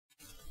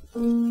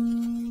Give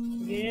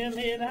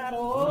me that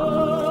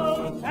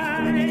old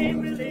time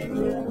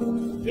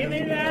religion. Give me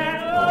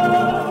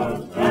that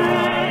old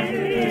time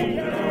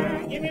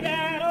religion. Give me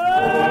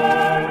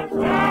that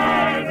old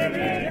time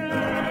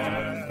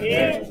religion.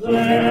 It's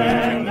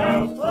good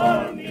enough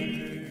for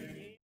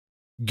me.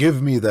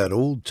 Give Me That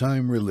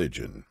Old-Time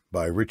Religion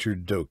by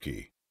Richard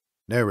Dokey,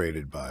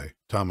 narrated by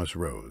Thomas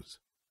Rose.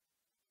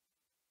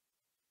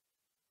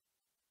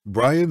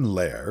 Brian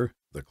Lair,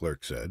 the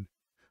clerk said.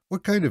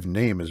 What kind of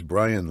name is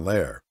Brian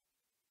Lair?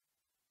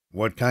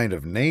 What kind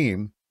of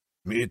name?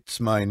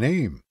 It's my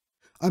name.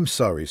 I'm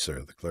sorry,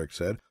 sir, the clerk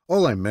said.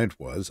 All I meant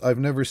was I've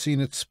never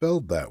seen it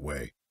spelled that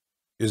way.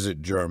 Is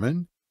it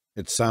German?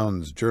 It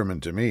sounds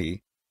German to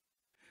me.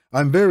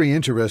 I'm very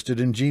interested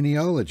in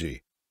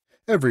genealogy.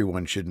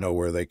 Everyone should know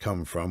where they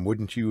come from,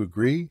 wouldn't you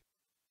agree?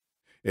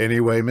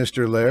 Anyway,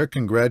 Mr. Lair,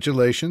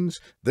 congratulations.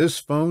 This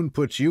phone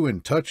puts you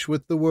in touch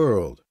with the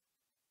world.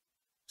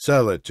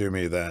 Sell it to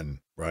me,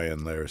 then,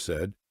 Brian Lair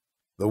said.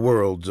 The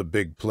world's a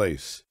big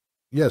place.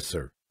 Yes,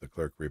 sir, the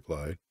clerk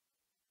replied.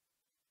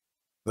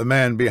 The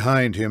man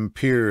behind him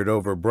peered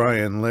over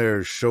Brian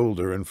Lair's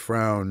shoulder and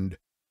frowned.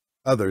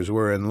 Others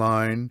were in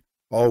line,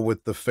 all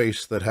with the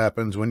face that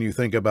happens when you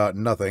think about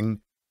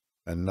nothing,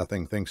 and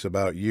nothing thinks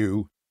about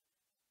you.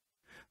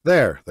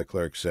 There, the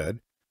clerk said.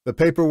 The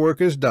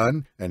paperwork is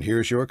done, and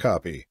here's your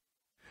copy.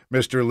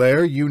 Mr.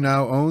 Lair, you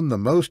now own the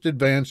most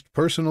advanced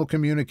personal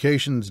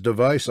communications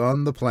device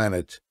on the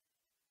planet.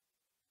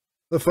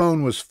 The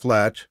phone was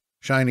flat,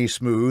 shiny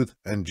smooth,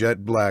 and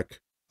jet black,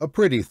 a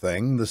pretty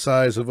thing the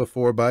size of a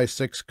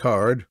 4x6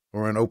 card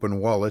or an open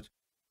wallet.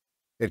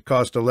 It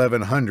cost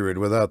 $1,100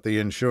 without the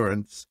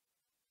insurance.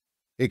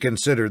 He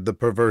considered the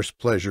perverse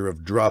pleasure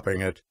of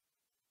dropping it.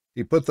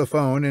 He put the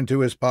phone into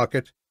his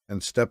pocket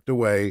and stepped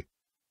away.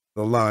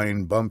 The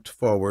line bumped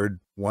forward,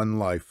 one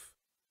life.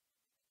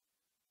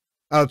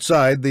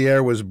 Outside, the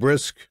air was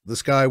brisk, the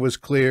sky was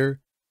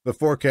clear, the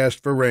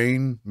forecast for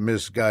rain,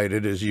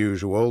 misguided as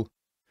usual.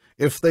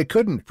 If they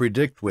couldn't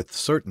predict with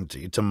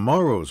certainty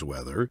tomorrow's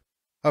weather,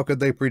 how could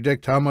they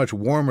predict how much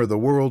warmer the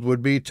world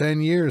would be 10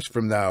 years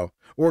from now,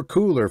 or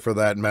cooler for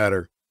that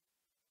matter?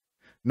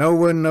 No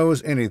one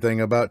knows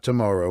anything about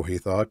tomorrow, he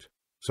thought,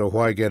 so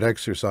why get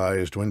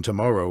exercised when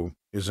tomorrow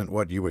isn't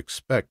what you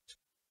expect?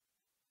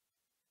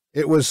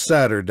 It was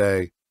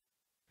Saturday,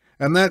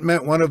 and that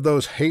meant one of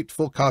those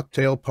hateful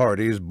cocktail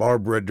parties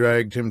Barbara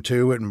dragged him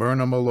to at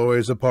Myrna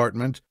Malloy's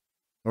apartment,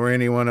 or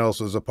anyone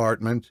else's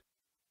apartment.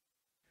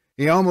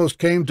 He almost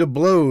came to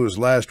blows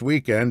last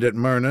weekend at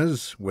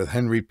Myrna's with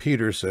Henry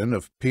Peterson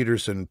of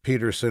Peterson,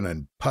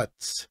 Peterson &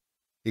 Putz.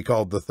 He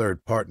called the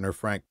third partner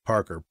Frank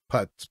Parker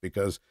Putz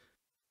because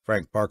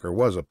Frank Parker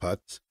was a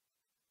Putz.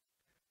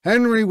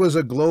 Henry was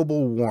a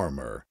global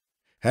warmer.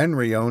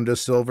 Henry owned a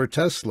silver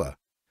Tesla.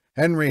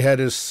 Henry had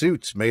his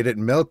suits made at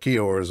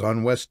Melchior's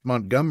on West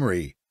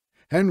Montgomery.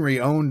 Henry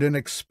owned an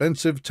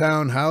expensive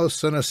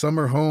townhouse and a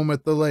summer home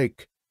at the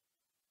lake.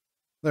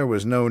 There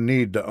was no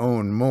need to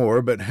own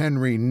more, but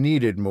Henry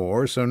needed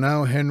more, so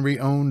now Henry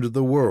owned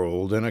the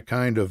world in a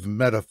kind of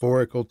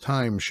metaphorical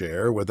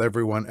timeshare with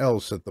everyone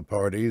else at the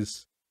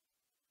parties.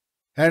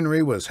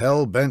 Henry was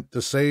hell-bent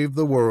to save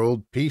the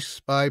world, piece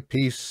by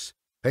piece,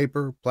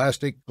 paper,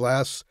 plastic,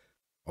 glass,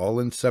 all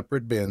in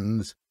separate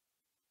bins.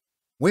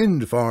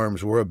 Wind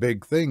farms were a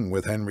big thing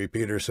with Henry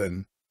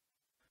Peterson.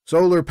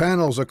 Solar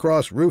panels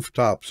across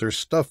rooftops or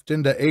stuffed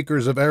into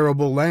acres of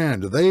arable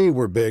land, they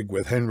were big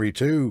with Henry,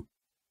 too.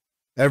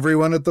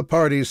 Everyone at the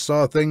parties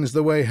saw things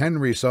the way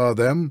Henry saw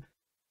them,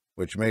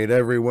 which made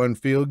everyone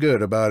feel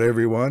good about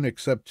everyone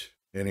except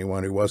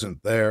anyone who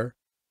wasn't there.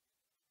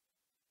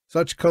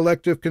 Such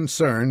collective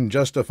concern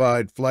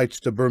justified flights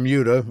to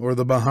Bermuda or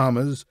the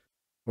Bahamas,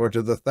 or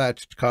to the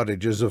thatched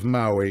cottages of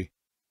Maui.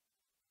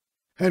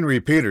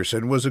 Henry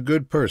Peterson was a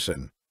good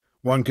person.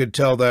 One could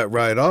tell that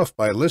right off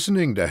by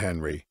listening to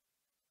Henry.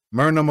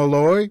 Myrna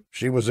Malloy,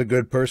 she was a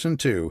good person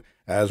too,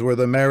 as were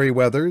the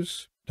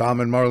Merriweathers,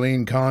 Tom and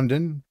Marlene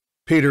Condon,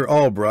 Peter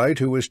Albright,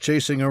 who was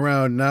chasing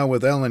around now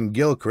with Ellen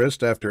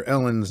Gilchrist after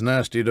Ellen's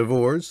nasty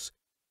divorce,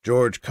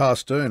 George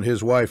Costa and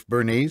his wife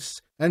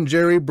Bernice, and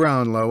Jerry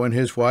Brownlow and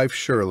his wife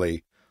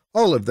Shirley.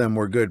 All of them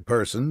were good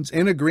persons,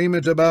 in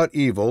agreement about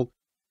evil,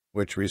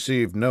 which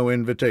received no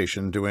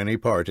invitation to any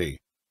party.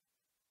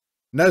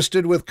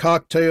 Nested with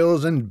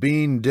cocktails and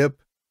bean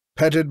dip,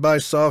 petted by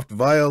soft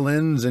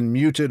violins and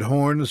muted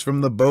horns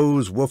from the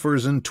bows,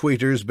 woofers, and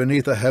tweeters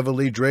beneath a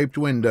heavily draped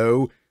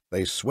window,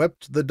 they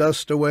swept the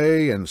dust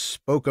away and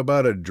spoke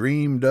about a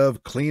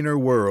dreamed-of cleaner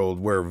world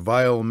where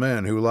vile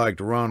men who liked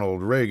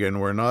Ronald Reagan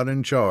were not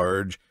in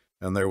charge,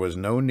 and there was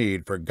no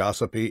need for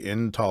gossipy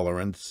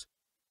intolerance.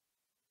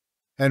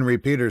 Henry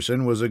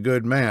Peterson was a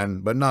good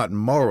man, but not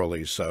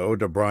morally so,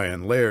 to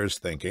Brian Lair's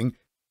thinking,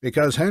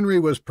 because Henry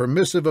was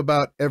permissive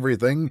about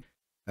everything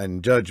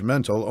and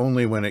judgmental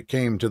only when it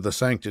came to the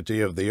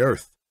sanctity of the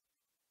earth.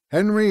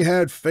 Henry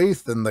had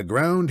faith in the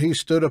ground he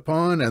stood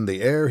upon and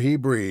the air he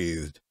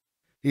breathed.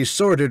 He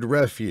sorted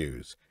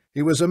refuse.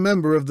 He was a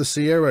member of the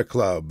Sierra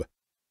Club.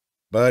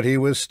 But he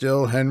was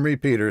still Henry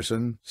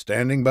Peterson,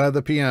 standing by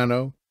the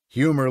piano,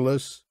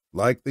 humorless,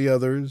 like the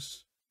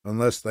others,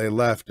 unless they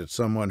laughed at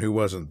someone who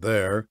wasn't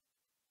there.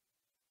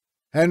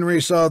 Henry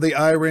saw the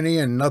irony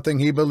in nothing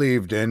he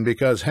believed in,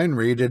 because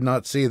Henry did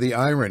not see the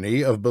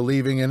irony of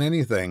believing in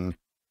anything.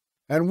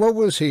 And what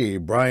was he,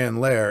 Brian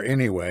Lair,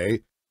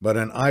 anyway, but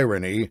an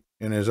irony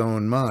in his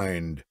own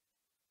mind?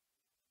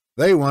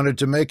 They wanted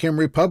to make him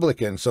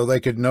Republican so they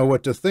could know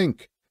what to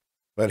think,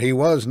 but he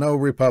was no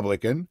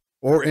Republican,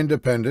 or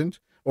independent,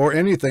 or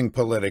anything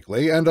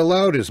politically, and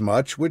allowed as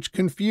much, which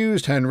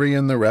confused Henry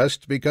and the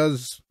rest,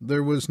 because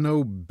there was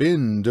no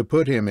bin to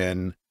put him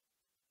in.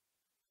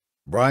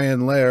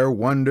 Brian Lair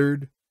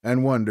wondered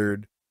and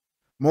wondered.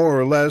 More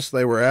or less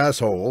they were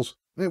assholes.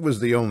 It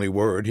was the only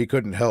word, he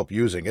couldn't help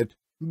using it.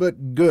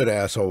 But good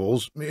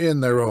assholes,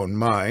 in their own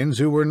minds,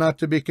 who were not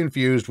to be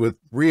confused with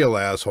real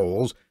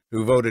assholes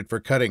who voted for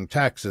cutting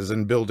taxes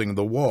and building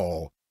the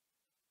wall.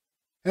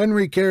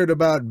 Henry cared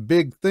about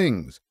big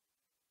things,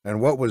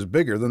 and what was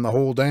bigger than the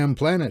whole damn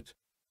planet?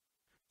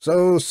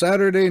 So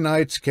Saturday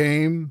nights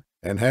came,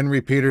 and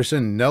Henry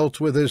Peterson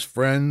knelt with his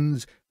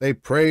friends. They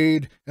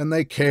prayed and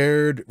they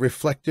cared,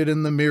 reflected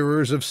in the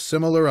mirrors of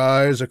similar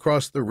eyes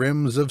across the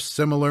rims of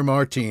similar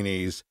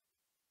martinis.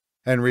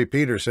 Henry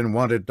Peterson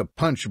wanted to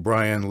punch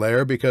Brian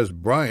Lair because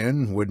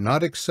Brian would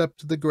not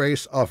accept the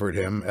grace offered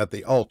him at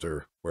the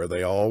altar where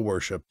they all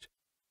worshipped.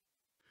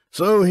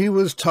 So he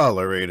was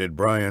tolerated,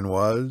 Brian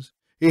was.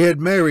 He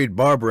had married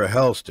Barbara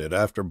Halstead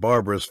after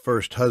Barbara's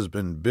first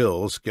husband,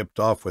 Bill, skipped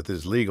off with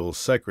his legal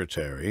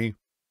secretary.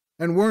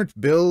 And weren't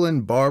Bill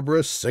and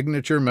Barbara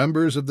signature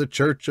members of the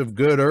Church of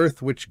Good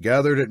Earth, which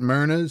gathered at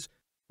Myrna's,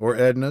 or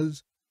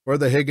Edna's, or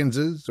the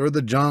Higginses, or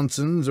the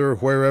Johnsons, or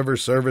wherever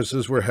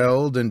services were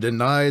held, and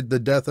denied the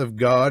death of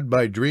God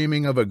by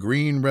dreaming of a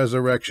green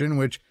resurrection,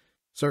 which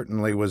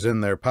certainly was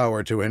in their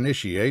power to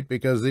initiate,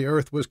 because the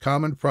earth was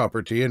common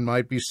property and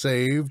might be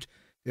saved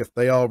if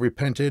they all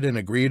repented and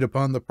agreed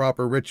upon the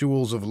proper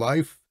rituals of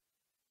life?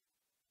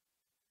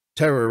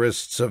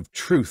 Terrorists of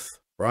truth,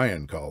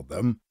 Brian called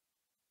them.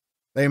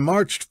 They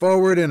marched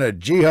forward in a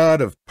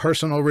jihad of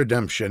personal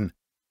redemption.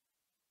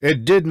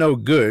 It did no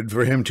good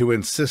for him to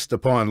insist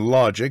upon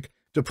logic,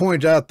 to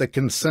point out that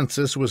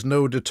consensus was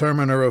no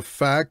determiner of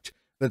fact,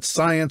 that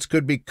science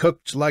could be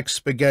cooked like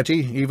spaghetti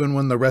even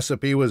when the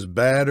recipe was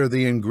bad or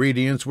the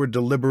ingredients were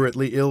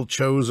deliberately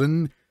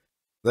ill-chosen,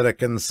 that a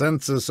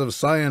consensus of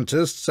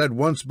scientists had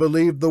once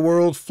believed the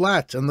world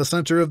flat and the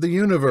center of the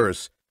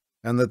universe,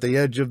 and that the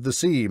edge of the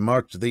sea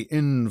marked the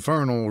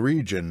infernal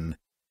region.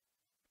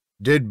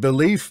 Did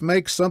belief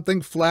make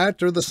something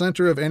flat or the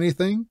center of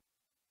anything?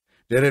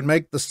 Did it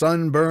make the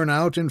sun burn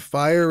out in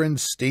fire and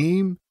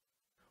steam?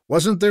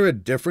 Wasn't there a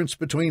difference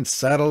between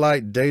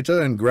satellite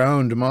data and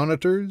ground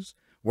monitors?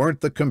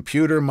 Weren't the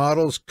computer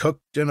models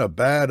cooked in a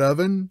bad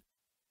oven?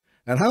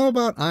 And how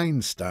about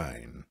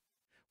Einstein?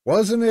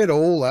 Wasn't it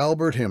old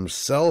Albert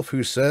himself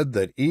who said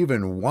that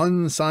even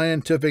one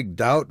scientific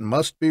doubt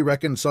must be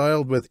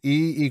reconciled with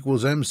E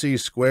equals mc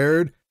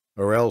squared,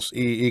 or else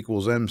E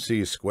equals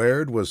mc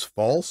squared was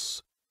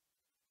false?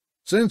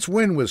 Since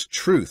when was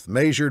truth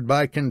measured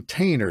by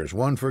containers,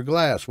 one for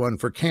glass, one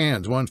for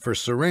cans, one for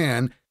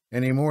saran,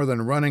 any more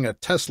than running a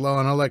Tesla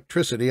on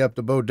electricity up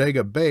to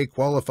Bodega Bay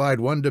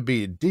qualified one to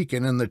be a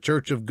deacon in the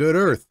Church of Good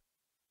Earth?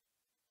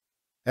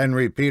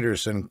 Henry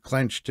Peterson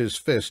clenched his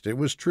fist. It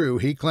was true,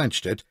 he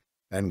clenched it,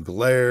 and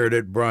glared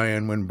at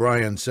Brian when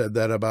Brian said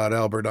that about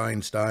Albert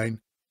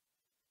Einstein.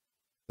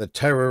 The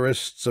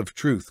terrorists of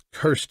truth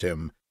cursed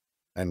him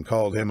and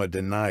called him a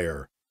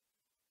denier.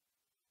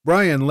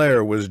 Brian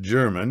Lair was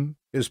German,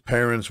 his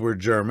parents were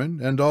German,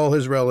 and all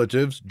his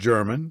relatives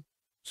German.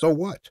 So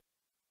what?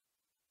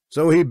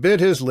 So he bit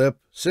his lip,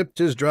 sipped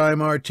his dry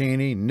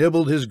martini,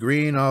 nibbled his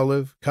green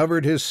olive,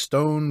 covered his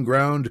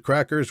stone-ground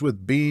crackers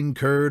with bean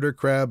curd or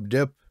crab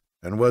dip,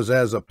 and was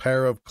as a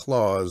pair of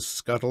claws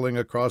scuttling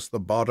across the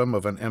bottom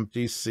of an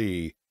empty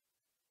sea.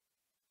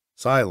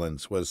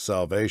 Silence was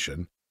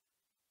salvation.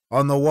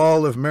 On the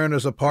wall of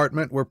Myrna's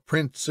apartment were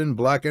prints in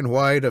black and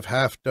white of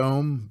Half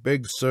Dome,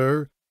 Big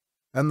Sur,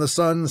 and the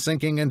sun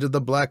sinking into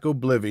the black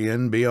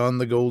oblivion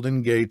beyond the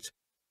Golden Gate.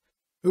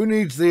 Who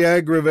needs the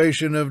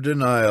aggravation of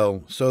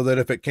denial, so that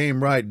if it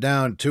came right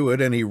down to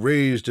it and he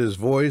raised his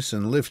voice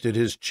and lifted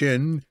his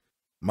chin,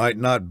 might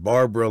not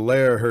Barbara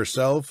Lair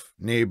herself,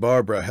 nee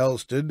Barbara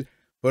Halstead,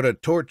 put a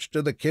torch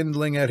to the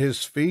kindling at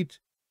his feet?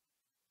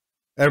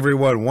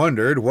 Everyone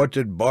wondered, what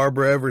did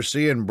Barbara ever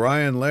see in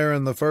Brian Lair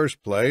in the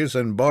first place,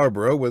 and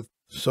Barbara, with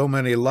so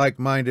many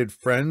like-minded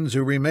friends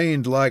who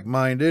remained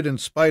like-minded in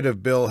spite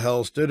of Bill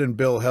Halstead and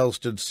Bill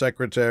Halstead's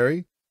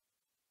secretary.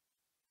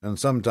 And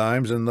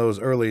sometimes in those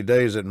early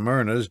days at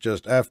Myrna's,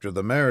 just after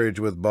the marriage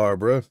with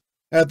Barbara,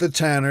 at the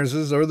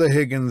Tannerses or the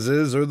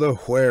Higginses or the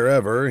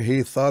wherever,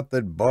 he thought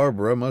that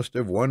Barbara must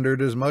have wondered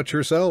as much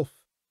herself.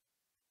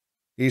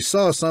 He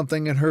saw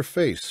something in her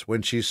face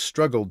when she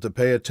struggled to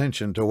pay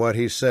attention to what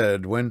he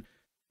said, when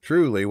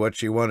truly what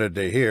she wanted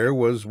to hear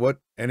was what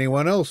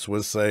anyone else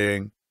was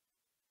saying.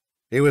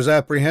 He was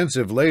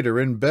apprehensive later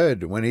in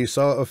bed when he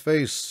saw a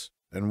face,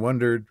 and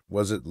wondered,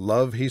 was it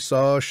love he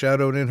saw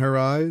shadowed in her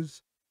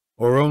eyes?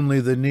 or only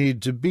the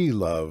need to be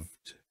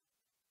loved?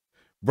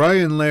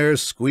 Brian Lair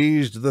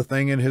squeezed the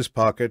thing in his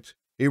pocket.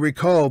 He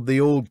recalled the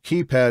old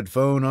keypad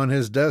phone on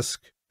his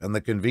desk and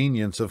the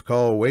convenience of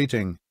call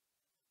waiting.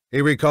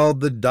 He recalled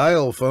the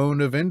dial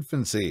phone of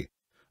infancy,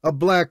 a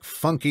black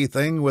funky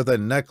thing with a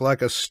neck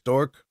like a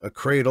stork, a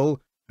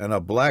cradle, and a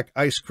black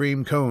ice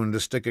cream cone to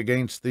stick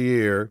against the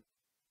ear.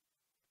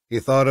 He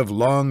thought of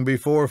long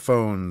before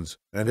phones,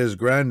 and his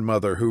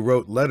grandmother who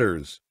wrote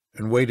letters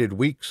and waited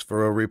weeks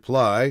for a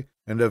reply,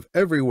 and of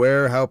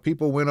everywhere how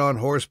people went on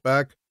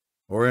horseback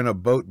or in a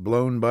boat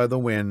blown by the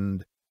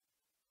wind.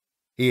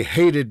 He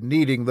hated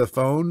needing the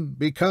phone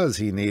because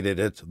he needed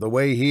it, the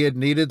way he had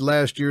needed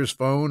last year's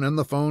phone and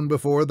the phone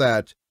before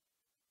that.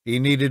 He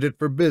needed it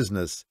for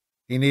business.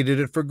 He needed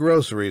it for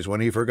groceries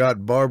when he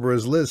forgot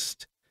Barbara's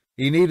list.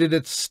 He needed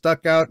it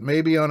stuck out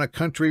maybe on a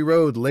country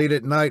road late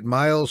at night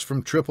miles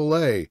from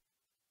AAA.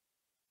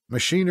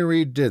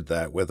 Machinery did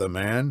that with a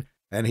man,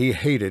 and he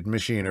hated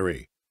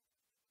machinery.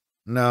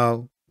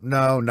 No,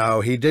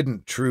 he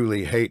didn't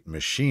truly hate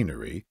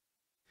machinery.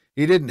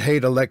 He didn't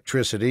hate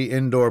electricity,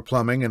 indoor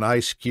plumbing, and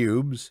ice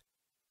cubes.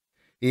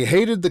 He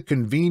hated the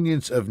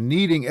convenience of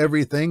needing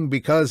everything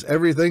because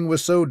everything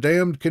was so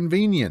damned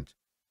convenient.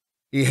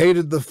 He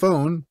hated the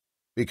phone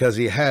because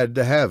he had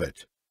to have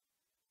it.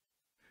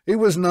 He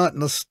was not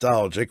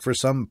nostalgic for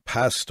some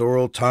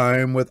pastoral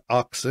time with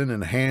oxen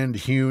and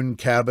hand-hewn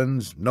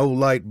cabins, no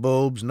light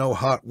bulbs, no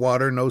hot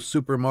water, no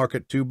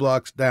supermarket 2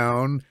 blocks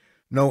down,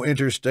 no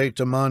interstate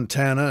to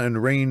Montana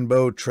and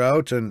rainbow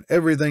trout, and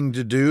everything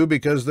to do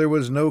because there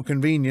was no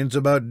convenience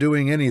about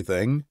doing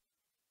anything.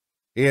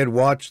 He had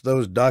watched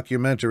those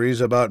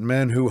documentaries about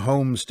men who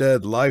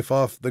homestead life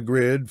off the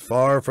grid,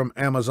 far from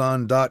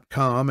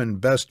Amazon.com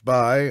and Best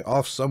Buy,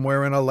 off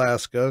somewhere in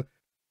Alaska.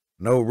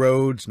 No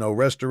roads, no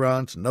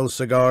restaurants, no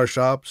cigar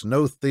shops,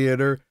 no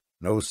theater,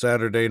 no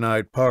Saturday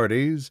night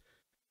parties,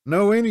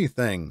 no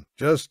anything.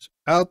 Just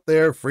out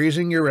there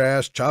freezing your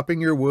ass,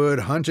 chopping your wood,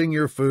 hunting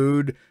your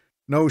food.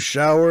 No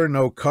shower,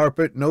 no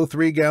carpet, no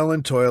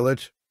 3-gallon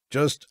toilet.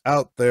 Just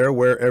out there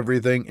where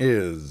everything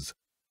is.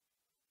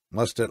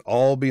 Must it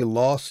all be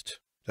lost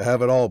to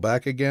have it all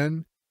back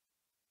again?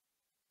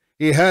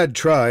 He had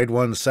tried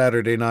one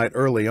Saturday night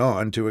early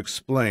on to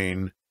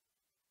explain.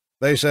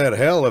 They said,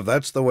 hell, if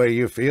that's the way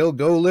you feel,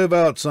 go live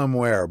out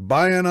somewhere.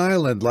 Buy an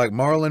island like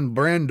Marlon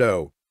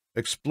Brando.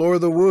 Explore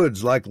the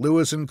woods like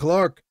Lewis and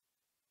Clark.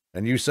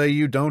 And you say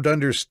you don't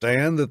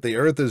understand that the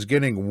earth is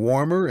getting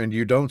warmer and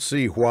you don't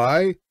see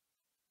why?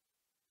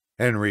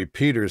 Henry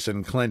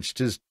Peterson clenched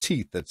his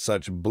teeth at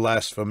such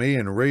blasphemy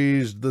and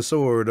raised the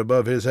sword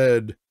above his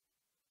head.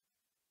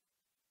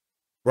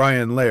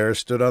 Brian Lair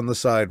stood on the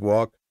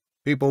sidewalk.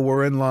 People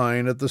were in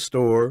line at the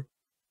store.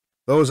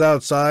 Those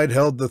outside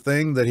held the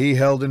thing that he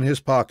held in his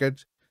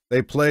pocket.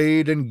 They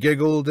played and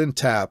giggled and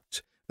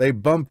tapped. They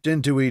bumped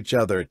into each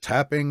other,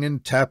 tapping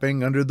and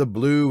tapping under the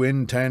blue,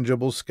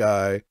 intangible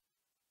sky.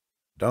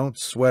 Don't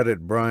sweat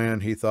it,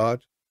 Brian, he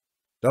thought.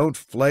 Don't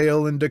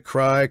flail and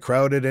decry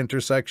crowded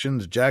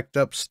intersections,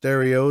 jacked-up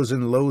stereos,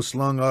 and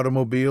low-slung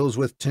automobiles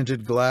with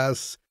tinted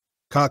glass,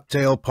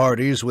 cocktail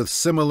parties with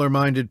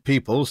similar-minded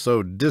people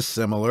so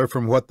dissimilar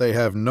from what they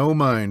have no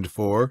mind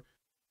for,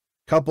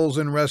 couples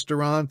in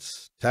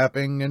restaurants,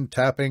 tapping and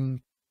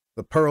tapping,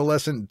 the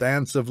pearlescent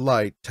dance of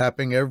light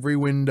tapping every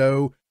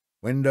window,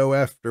 window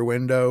after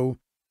window,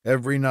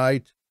 every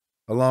night,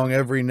 along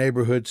every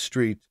neighborhood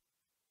street.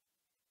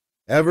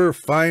 Ever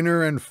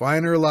finer and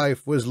finer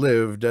life was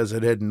lived as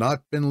it had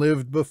not been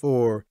lived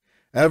before.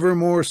 Ever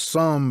more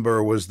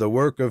somber was the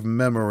work of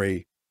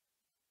memory.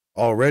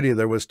 Already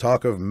there was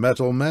talk of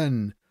metal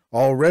men.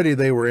 Already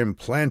they were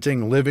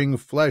implanting living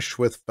flesh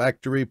with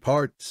factory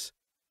parts.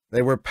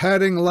 They were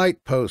padding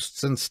light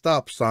posts and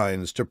stop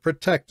signs to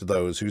protect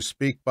those who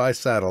speak by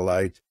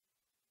satellite.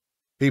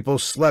 People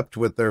slept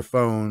with their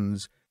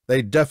phones.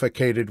 They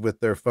defecated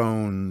with their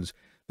phones.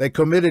 They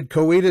committed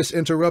coitus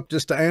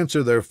interruptus to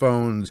answer their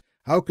phones.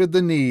 How could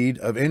the need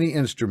of any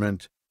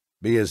instrument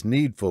be as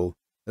needful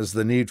as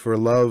the need for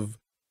love?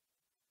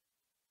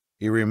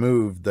 He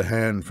removed the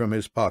hand from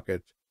his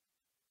pocket.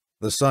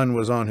 The sun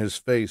was on his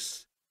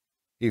face.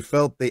 He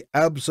felt the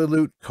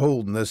absolute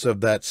coldness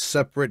of that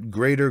separate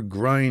greater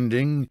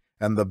grinding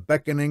and the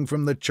beckoning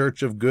from the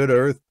Church of Good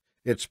Earth,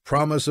 its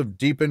promise of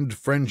deepened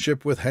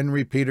friendship with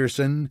Henry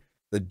Peterson,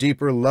 the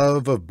deeper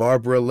love of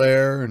Barbara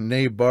Lair,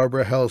 née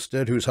Barbara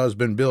Helsted, whose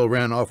husband Bill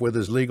ran off with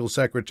his legal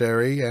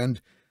secretary, and,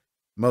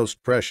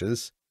 most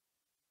precious,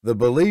 the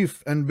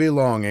belief and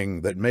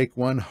belonging that make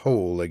one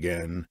whole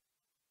again.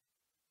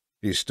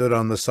 He stood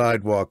on the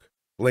sidewalk,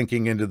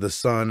 blinking into the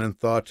sun, and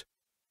thought,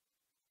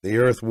 the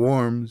earth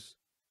warms,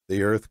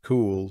 the earth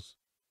cools.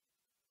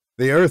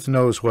 The earth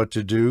knows what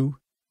to do,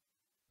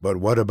 but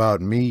what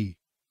about me?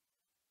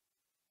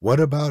 What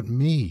about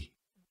me?